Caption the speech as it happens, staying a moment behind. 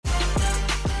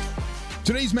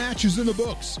Today's match is in the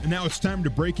books, and now it's time to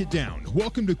break it down.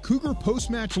 Welcome to Cougar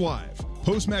Post-Match Live.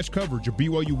 Post-match coverage of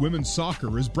BYU women's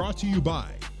soccer is brought to you by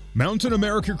Mountain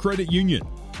America Credit Union.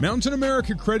 Mountain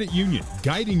America Credit Union,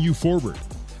 guiding you forward.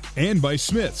 And by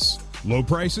Smith's. Low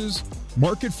prices,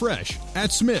 market fresh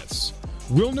at Smith's.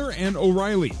 Wilner and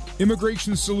O'Reilly,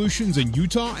 immigration solutions in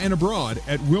Utah and abroad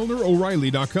at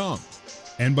WilnerO'Reilly.com.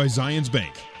 And by Zions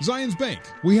Bank. Zions Bank,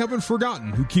 we haven't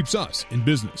forgotten who keeps us in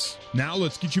business. Now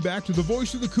let's get you back to the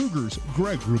voice of the Cougars,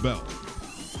 Greg Wrubell.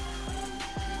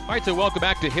 All right, so welcome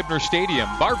back to Hibner Stadium.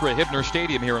 Barbara Hibner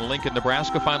Stadium here in Lincoln,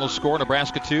 Nebraska. Final score,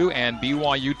 Nebraska 2 and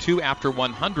BYU 2 after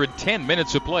 110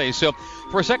 minutes of play. So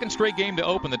for a second straight game to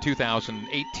open the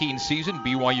 2018 season,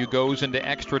 BYU goes into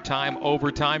extra time,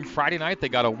 overtime. Friday night, they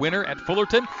got a winner at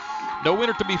Fullerton. No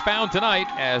winner to be found tonight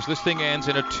as this thing ends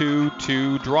in a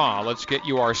 2-2 draw. Let's get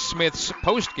you our Smith's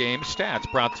post-game stats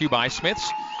brought to you by Smith's.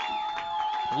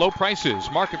 Low prices,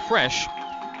 market fresh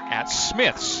at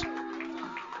Smith's.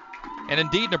 And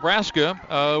indeed, Nebraska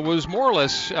was more or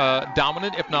less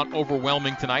dominant, if not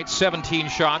overwhelming tonight. 17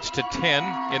 shots to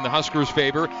 10 in the Huskers'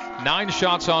 favor. 9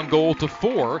 shots on goal to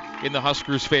 4 in the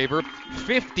Huskers' favor.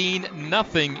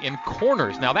 15-0 in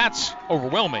corners. Now that's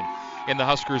overwhelming in the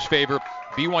Huskers' favor.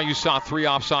 BYU saw 3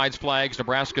 offsides flags.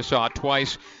 Nebraska saw it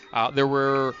twice. There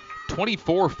were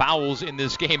 24 fouls in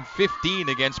this game, 15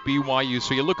 against BYU.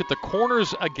 So you look at the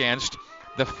corners against,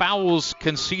 the fouls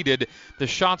conceded, the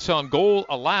shots on goal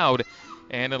allowed,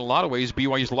 and in a lot of ways,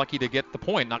 BYU's lucky to get the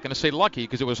point. Not going to say lucky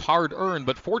because it was hard-earned,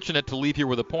 but fortunate to leave here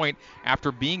with a point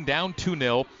after being down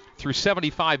 2-0 through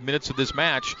 75 minutes of this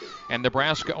match, and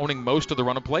Nebraska owning most of the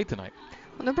run of play tonight.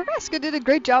 Well, Nebraska did a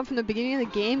great job from the beginning of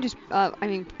the game, just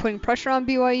putting pressure on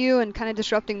BYU and kind of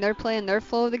disrupting their play and their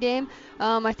flow of the game.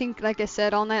 I think, like I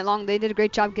said, all night long, they did a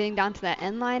great job getting down to that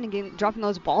end line and dropping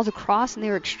those balls across, and they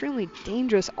were extremely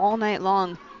dangerous all night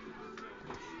long.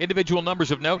 Individual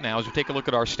numbers of note now as we take a look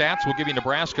at our stats. We'll give you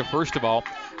Nebraska first of all.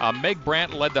 Meg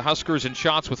Brandt led the Huskers in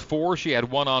shots with 4. She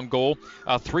had 1 on goal.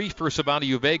 3 for Savannah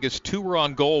Uvegas. 2 were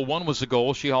on goal. 1 was a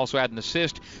goal. She also had an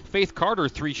assist. Faith Carter,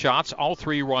 3 shots. All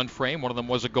 3 were on frame. 1 of them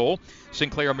was a goal.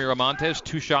 Sinclair Miramontes,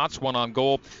 2 shots, 1 on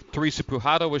goal. Teresa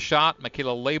Pujado, a shot.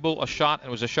 Michaela Label, a shot, and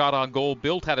it was a shot on goal.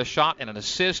 Bilt had a shot and an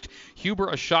assist. Huber,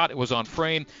 a shot. It was on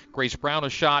frame. Grace Brown, a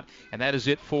shot. And that is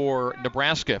it for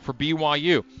Nebraska. For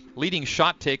BYU, leading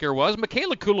shot taker was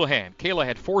Michaela Coulihan. Kayla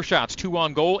had 4 shots, 2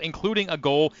 on goal, including a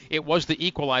goal. It was the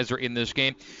equalizer in this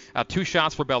game. 2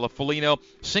 shots for Bella Folino.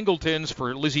 Singletons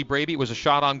for Lizzie Braby. It was a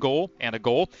shot on goal and a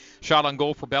goal. Shot on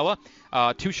goal for Bella.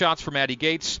 2 shots for Maddie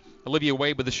Gates. Olivia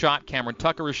Wade with a shot. Cameron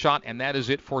Tucker a shot. And that is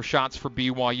it for shots for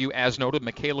BYU. As noted,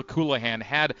 Michaela Coulihan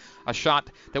had a shot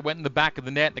that went in the back of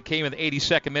the net that came in the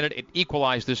 82nd minute. It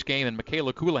equalized this game, and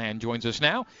Michaela Coulihan joins us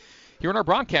now here in our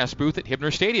broadcast booth at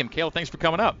Hibner Stadium. Kayla, thanks for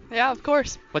coming up. Yeah, of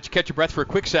course. Let you catch your breath for a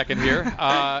quick second here.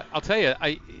 I'll tell you,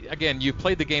 again, you've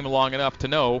played the game long enough to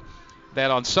know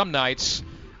that on some nights,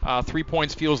 3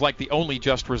 points feels like the only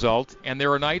just result, and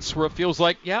there are nights where it feels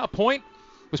like, yeah, a point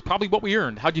was probably what we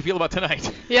earned. How do you feel about tonight?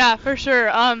 Yeah, for sure.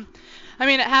 At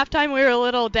halftime we were a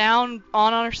little down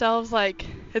on ourselves. Like,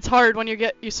 it's hard when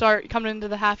you start coming into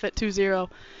the half at 2-0.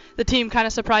 The team kind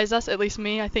of surprised us, at least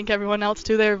me. I think everyone else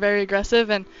too. They were very aggressive,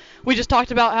 and we just talked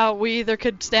about how we either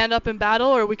could stand up and battle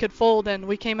or we could fold, and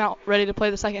we came out ready to play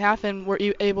the second half and were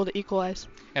able to equalize.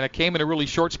 And it came in a really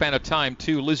short span of time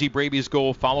too. Lizzie Braby's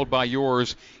goal followed by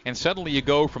yours, and suddenly you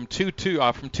go from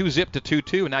 2-zip to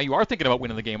 2-2, and now you are thinking about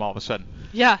winning the game all of a sudden.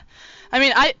 Yeah,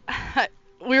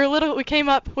 we came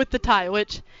up with the tie,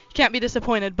 which you can't be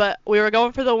disappointed, but we were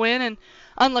going for the win, and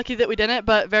unlucky that we didn't,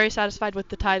 but very satisfied with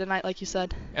the tie tonight, like you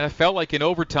said. And it felt like in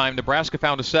overtime, Nebraska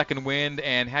found a second wind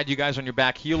and had you guys on your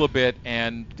back heel a bit,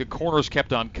 and the corners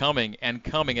kept on coming and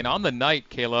coming. And on the night,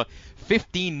 Kayla,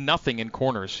 15-0 in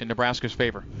corners in Nebraska's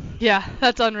favor. Yeah,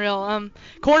 that's unreal.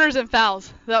 Corners and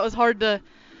fouls, that was hard to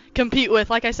compete with.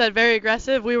 Like I said, very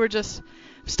aggressive. We were just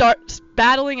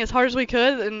battling as hard as we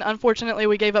could, and unfortunately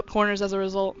we gave up corners as a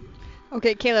result.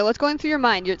 Okay, Kayla, what's going through your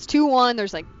mind? It's 2-1,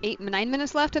 there's like 9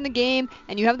 minutes left in the game,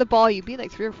 and you have the ball. You beat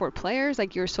like 3 or 4 players.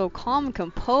 Like, you're so calm and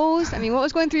composed. What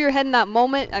was going through your head in that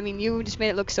moment? You just made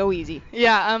it look so easy.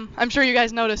 Yeah, I'm sure you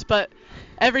guys noticed, but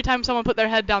every time someone put their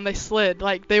head down, they slid.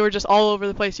 Like, they were just all over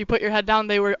the place. You put your head down,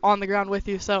 they were on the ground with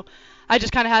you. So I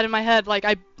just kind of had in my head, like,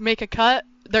 I make a cut,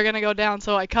 they're going to go down.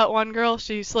 So I cut one girl,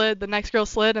 she slid, the next girl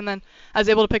slid, and then I was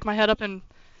able to pick my head up and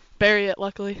bury it,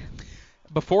 luckily.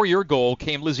 Before your goal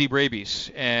came Lizzie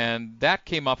Braby's, and that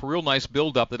came off a real nice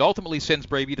build-up that ultimately sends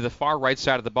Braby to the far right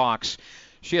side of the box.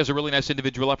 she has a really nice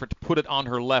individual effort to put it on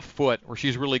her left foot where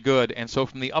she's really good. And so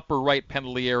from the upper right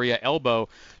penalty area elbow,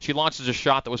 she launches a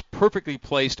shot that was perfectly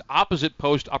placed, opposite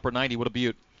post, upper 90. What a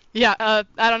beaut. Yeah,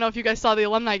 I don't know if you guys saw the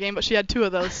alumni game, but she had 2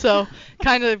 of those. So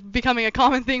kind of becoming a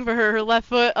common thing for her left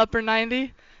foot, upper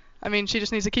 90. I mean, she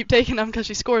just needs to keep taking them because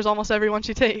she scores almost every one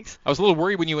she takes. I was a little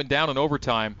worried when you went down in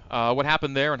overtime. What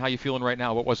happened there and how you feeling right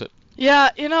now? What was it? Yeah,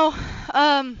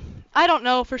 I don't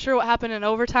know for sure what happened in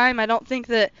overtime. I don't think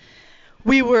that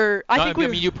we were. I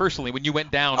mean, you personally, when you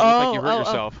went down, it looked like you hurt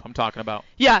yourself. I'm talking about.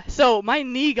 Yeah, so my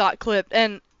knee got clipped,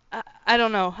 and I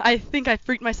don't know. I think I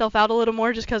freaked myself out a little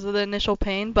more just because of the initial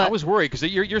pain. But I was worried because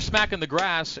you're smacking the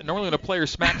grass, and normally when a player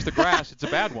smacks the grass, it's a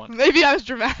bad one. Maybe I was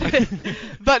dramatic.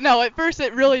 But no, at first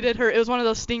it really did hurt. It was one of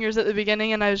those stingers at the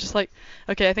beginning, and I was just like,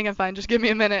 okay, I think I'm fine. Just give me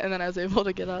a minute, and then I was able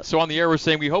to get up. So on the air we're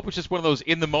saying we hope it's just one of those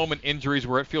in-the-moment injuries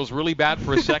where it feels really bad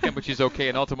for a second, but she's okay,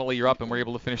 and ultimately you're up and we're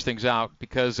able to finish things out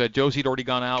because Josie'd already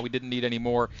gone out. We didn't need any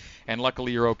more, and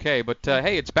luckily you're okay. But,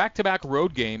 hey, it's back-to-back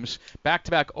road games,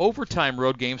 back-to-back overtime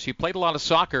road games. So you played a lot of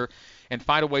soccer and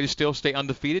find a way to still stay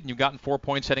undefeated, and you've gotten 4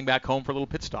 points heading back home for a little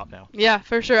pit stop now. Yeah,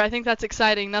 for sure. I think that's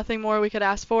exciting. Nothing more we could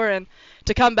ask for, and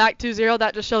to come back 2-0,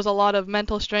 that just shows a lot of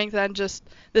mental strength and just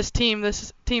this team's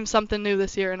something new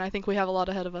this year, and I think we have a lot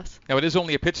ahead of us. Now, it is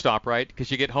only a pit stop, right?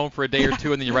 Because you get home for a day or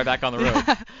two, and then you're right back on the road.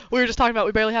 Yeah. We were just talking about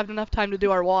we barely have enough time to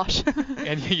do our wash.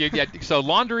 And so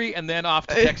laundry and then off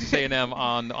to Texas A&M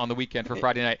on the weekend for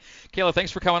Friday night. Kayla,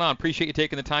 thanks for coming on. Appreciate you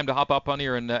taking the time to hop up on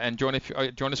here and join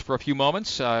us for a few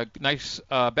moments.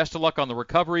 Best of luck on the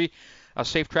recovery.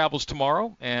 Safe travels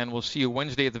tomorrow, and we'll see you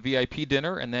Wednesday at the VIP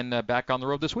dinner, and then back on the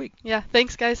road this week. Yeah,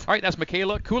 thanks, guys. All right, that's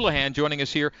Michaela Colohan joining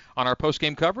us here on our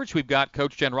post-game coverage. We've got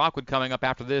Coach Jen Rockwood coming up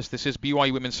after this. This is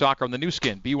BYU Women's Soccer on the new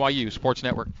skin, BYU Sports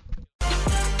Network.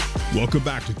 Welcome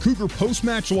back to Cougar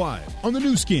Post-Match Live on the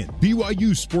new skin,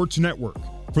 BYU Sports Network.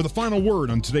 For the final word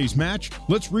on today's match,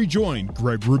 let's rejoin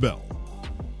Greg Wrubell.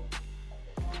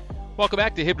 Welcome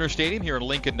back to Hibner Stadium here in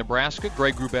Lincoln, Nebraska.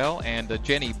 Greg Wrubell and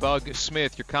Jenny Bug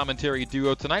Smith, your commentary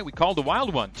duo tonight. We called a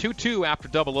wild one, 2-2 after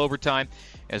double overtime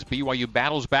as BYU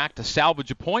battles back to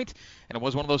salvage a point. And it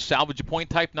was one of those salvage a point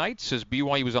type nights as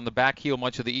BYU was on the back heel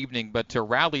much of the evening, but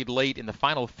rallied late in the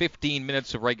final 15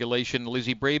 minutes of regulation.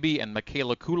 Lizzie Braby and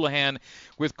Michaela Colohan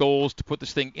with goals to put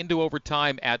this thing into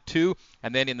overtime at 2.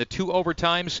 And then in the 2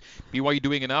 overtimes, BYU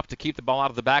doing enough to keep the ball out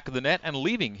of the back of the net and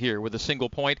leaving here with a single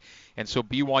point. And so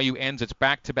BYU ends its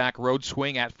back-to-back road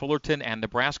swing at Fullerton and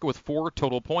Nebraska with 4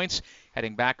 total points,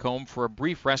 heading back home for a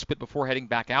brief respite before heading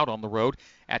back out on the road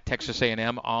at Texas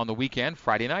A&M on the weekend,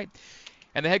 Friday night.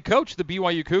 And the head coach of the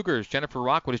BYU Cougars, Jennifer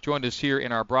Rockwood, has joined us here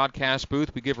in our broadcast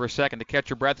booth. We give her a second to catch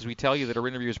her breath as we tell you that our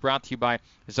interview is brought to you by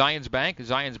Zions Bank.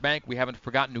 Zions Bank, we haven't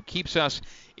forgotten who keeps us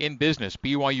in business.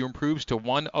 BYU improves to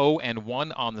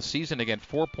 1-0-1 on the season. Again,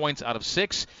 4 points out of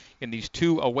 6 in these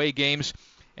 2 away games.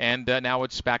 And now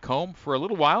it's back home for a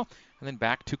little while and then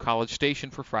back to College Station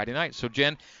for Friday night. So,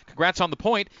 Jen, congrats on the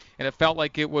point. And it felt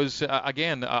like it was,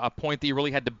 again, a point that you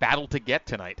really had to battle to get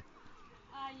tonight.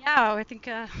 Yeah, I think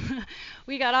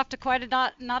we got off to quite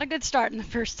not a good start in the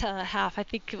first half. I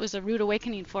think it was a rude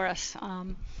awakening for us.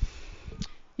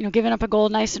 Giving up a goal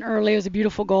nice and early. It was a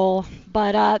beautiful goal.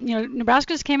 But,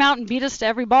 Nebraska just came out and beat us to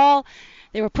every ball.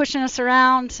 They were pushing us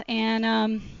around, and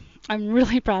I'm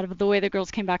really proud of the way the girls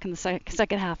came back in the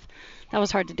second half. That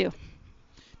was hard to do.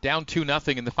 Down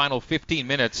 2-0 in the final 15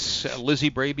 minutes. Lizzie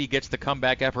Braby gets the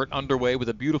comeback effort underway with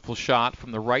a beautiful shot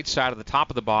from the right side of the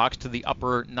top of the box to the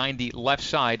upper 90 left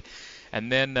side.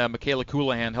 And then Michaela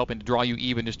Colohan helping to draw you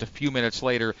even just a few minutes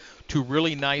later. 2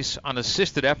 really nice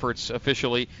unassisted efforts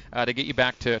officially to get you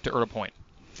back to earn a point.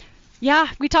 Yeah,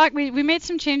 we made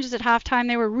some changes at halftime.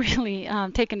 They were really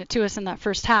taking it to us in that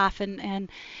first half, and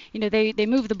they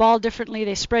moved the ball differently.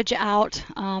 They spread you out,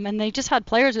 and they just had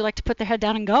players who like to put their head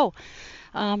down and go.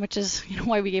 Which is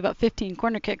why we gave up 15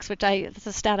 corner kicks, that's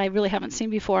a stat I really haven't seen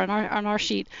before on our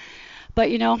sheet. But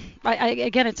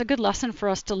again, it's a good lesson for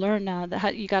us to learn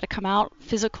that you got to come out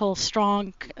physical,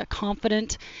 strong,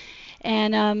 confident.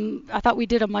 And I thought we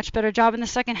did a much better job in the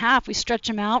second half. We stretched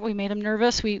them out. We made them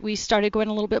nervous. We started going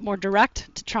a little bit more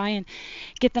direct to try and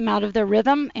get them out of their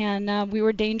rhythm. And we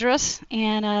were dangerous.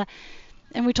 And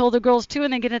we told the girls, too,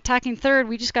 and they get attacking third,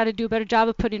 we just got to do a better job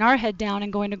of putting our head down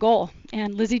and going to goal.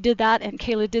 And Lizzie did that, and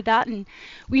Kayla did that. And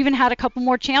we even had a couple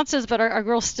more chances, but our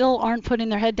girls still aren't putting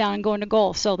their head down and going to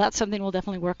goal. So that's something we'll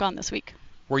definitely work on this week.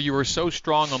 where you were so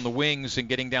strong on the wings and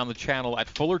getting down the channel at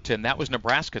Fullerton. That was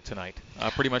Nebraska tonight,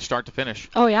 pretty much start to finish.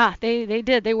 Oh, yeah, they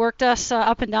did. They worked us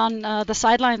up and down the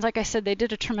sidelines. Like I said, they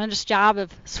did a tremendous job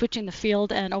of switching the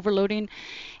field and overloading,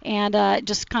 and it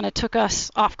just kind of took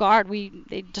us off guard.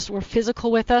 They just were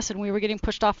physical with us, and we were getting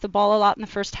pushed off the ball a lot in the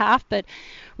first half, but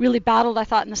really battled, I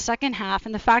thought, in the second half.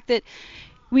 And the fact that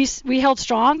we held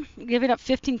strong, giving up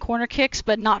 15 corner kicks,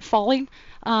 but not falling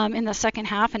in the second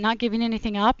half and not giving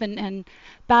anything up and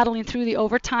battling through the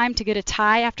overtime to get a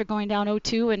tie after going down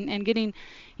 0-2 and getting,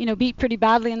 beat pretty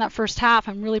badly in that first half.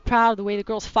 I'm really proud of the way the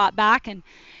girls fought back and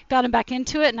got them back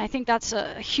into it, and I think that's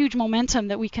a huge momentum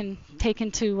that we can take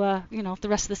into, the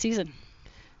rest of the season.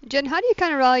 Jen, how do you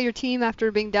kind of rally your team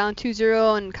after being down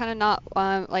 2-0 and kind of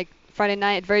not Friday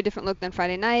night, very different look than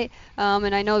Friday night,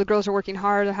 and I know the girls are working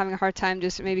hard, they're having a hard time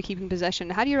just maybe keeping possession.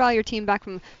 How do you rally your team back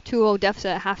from 2-0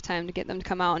 deficit at halftime to get them to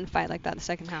come out and fight like that in the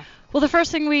second half? Well, the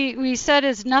first thing we said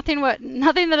is nothing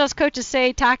that us coaches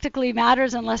say tactically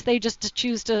matters unless they just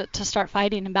choose to start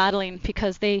fighting and battling,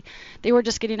 because they were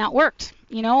just getting outworked,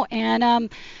 and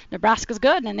Nebraska's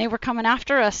good, and they were coming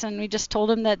after us, and we just told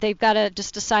them that they've got to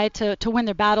just decide to win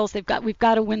their battles. We've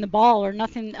got to win the ball or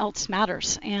nothing else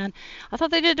matters, and I thought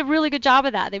they did a really good job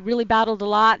of that. They really battled a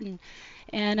lot, and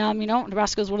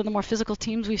Nebraska is one of the more physical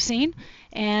teams we've seen,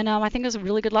 and I think it was a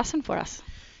really good lesson for us.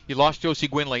 You lost Josie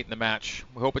Gwynn late in the match.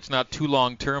 We hope it's not too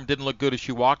long-term. Didn't look good as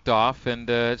she walked off, and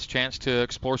it's a chance to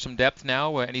explore some depth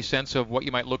now. Any sense of what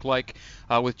you might look like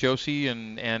with Josie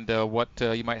and what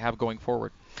you might have going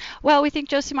forward? Well, we think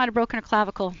Josie might have broken her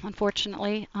clavicle,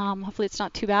 unfortunately. Hopefully it's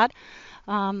not too bad.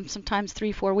 Sometimes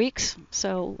 3-4 weeks.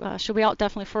 So she'll be out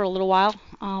definitely for a little while,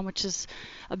 which is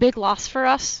a big loss for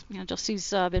us. Josie's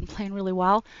been playing really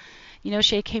well.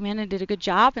 Shay came in and did a good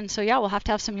job, and so we'll have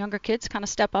to have some younger kids kind of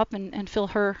step up and fill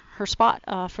her spot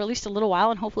for at least a little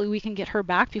while, and hopefully we can get her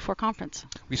back before conference.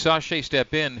 We saw Shay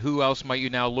step in. Who else might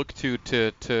you now look to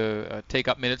take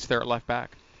up minutes there at left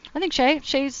back? I think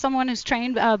Shay's someone who's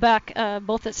trained back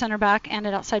both at center back and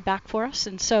at outside back for us,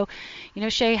 and so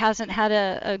Shay hasn't had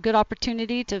a good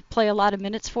opportunity to play a lot of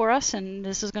minutes for us, and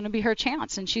this is going to be her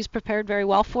chance, and she's prepared very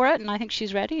well for it, and I think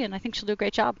she's ready, and I think she'll do a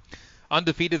great job.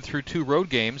 Undefeated through 2 road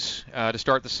games to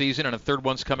start the season, and a third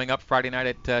one's coming up Friday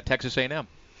night at Texas A&M.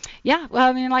 Yeah, well,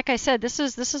 I mean, like I said, this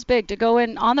is big to go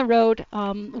in on the road,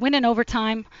 win in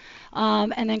overtime,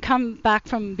 and then come back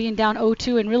from being down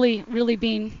 0-2 and really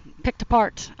being picked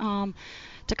apart.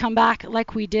 To come back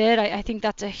like we did, I think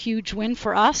that's a huge win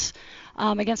for us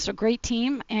against a great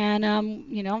team,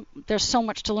 and there's so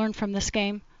much to learn from this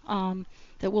game.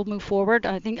 That will move forward.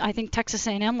 I think Texas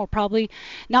A&M will probably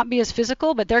not be as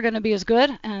physical, but they're going to be as good,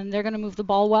 and they're going to move the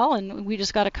ball well, and we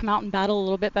just got to come out and battle a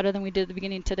little bit better than we did at the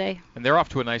beginning today. And they're off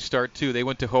to a nice start, too. They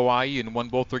went to Hawaii and won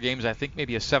both their games. I think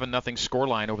maybe a 7-0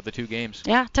 scoreline over the 2 games.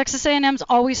 Yeah, Texas A&M's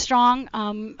always strong.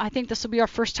 I think this will be our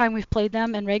first time we've played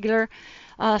them in regular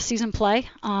season play.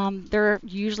 They're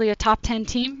usually a top 10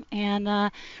 team,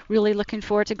 and really looking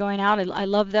forward to going out. I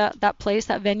love that place,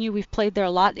 that venue. We've played there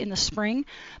a lot in the spring,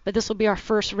 but this will be our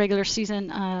first regular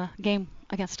season game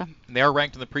against them. And they are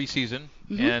ranked in the preseason,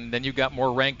 and then you've got more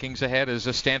rankings ahead as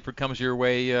Stanford comes your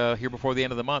way here before the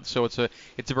end of the month. So it's a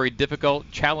very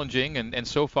difficult, challenging, and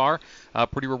so far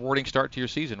pretty rewarding start to your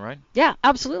season, right? Yeah,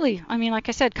 absolutely. I mean, like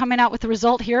I said, coming out with the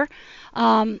result here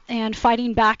and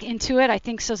fighting back into it, I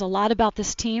think says a lot about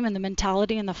this team and the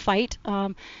mentality and the fight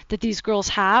that these girls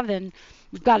have, and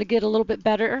we've got to get a little bit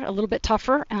better, a little bit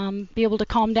tougher, be able to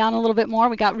calm down a little bit more.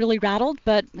 We got really rattled,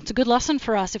 but it's a good lesson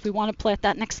for us if we want to play at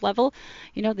that next level.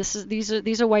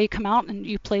 These are why you come out and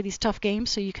you play these tough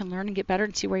games so you can learn and get better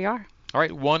and see where you are. All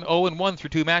right, 1-0-1 through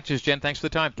 2 matches. Jen, thanks for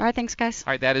the time. All right, thanks, guys.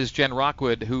 All right, that is Jen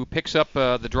Rockwood, who picks up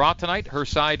the draw tonight. Her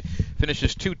side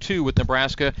finishes 2-2 with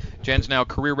Nebraska. Jen's now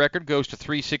career record goes to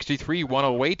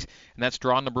 363-108, and that's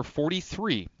draw number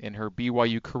 43 in her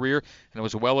BYU career. And it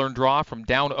was a well-earned draw from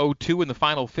down 0-2 in the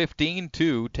final 15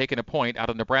 to taking a point out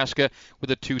of Nebraska with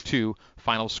a 2-2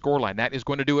 final scoreline. That is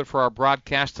going to do it for our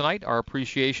broadcast tonight. Our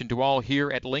appreciation to all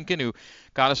here at Lincoln who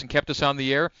got us and kept us on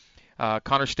the air.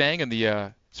 Connor Stang and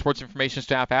the sports information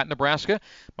staff at Nebraska,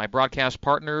 my broadcast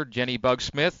partner, Jenny Bug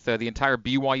Smith, the entire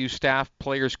BYU staff,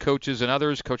 players, coaches, and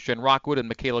others, Coach Jen Rockwood and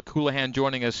Michaela Coulihan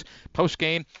joining us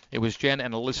post-game. It was Jen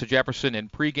and Alyssa Jefferson in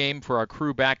pregame for our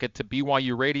crew back at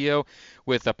BYU Radio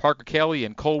with Parker Kelly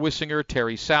and Cole Wissinger,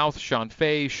 Terry South, Sean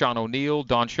Fay, Sean O'Neill,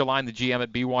 Don Schillein, the GM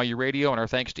at BYU Radio, and our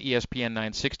thanks to ESPN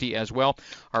 960 as well.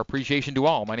 Our appreciation to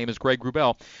all. My name is Greg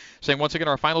Wrubell, saying once again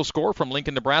our final score from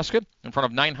Lincoln, Nebraska, in front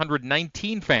of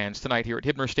 919 fans tonight here at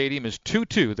Hibner Hibner Stadium is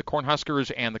 2-2. The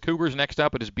Cornhuskers and the Cougars. Next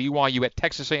up, it is BYU at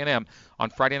Texas A&M on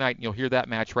Friday night, and you'll hear that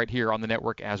match right here on the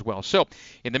network as well. So,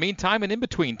 in the meantime and in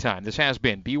between time, this has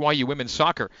been BYU Women's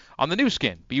Soccer on the new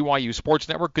skin, BYU Sports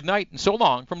Network. Good night and so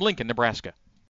long from Lincoln, Nebraska.